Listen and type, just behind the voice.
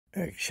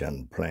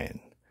Action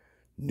plan.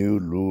 New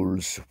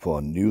rules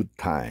for new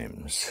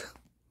times.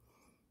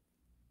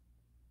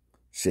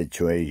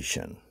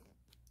 Situation.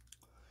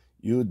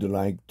 You'd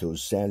like to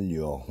sell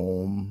your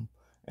home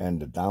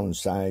and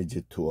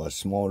downsize to a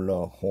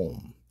smaller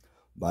home,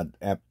 but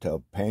after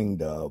paying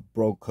the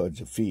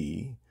brokerage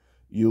fee,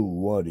 you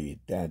worry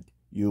that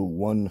you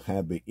won't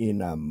have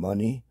enough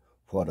money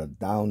for a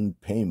down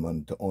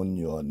payment on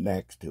your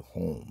next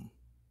home.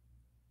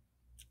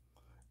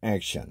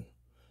 Action.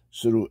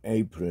 Through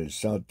April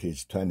 30,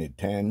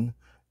 2010,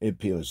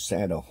 if you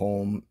sell a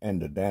home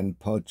and then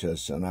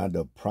purchase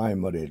another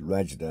primary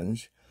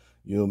residence,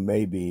 you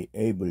may be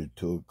able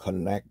to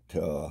collect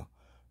a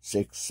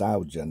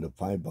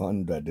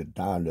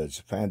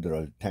 $6,500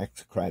 federal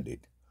tax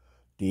credit.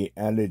 The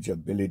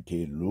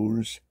eligibility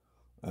rules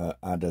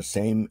are the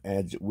same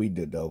as with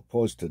the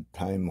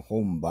first-time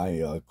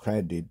homebuyer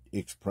credit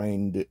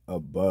explained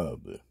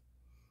above.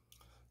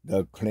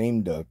 The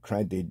claimed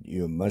credit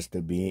you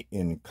must be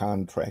in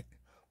contract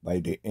by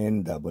the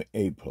end of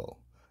April,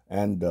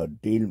 and the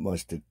deal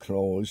must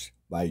close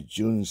by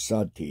June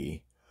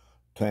 30,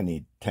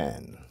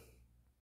 2010.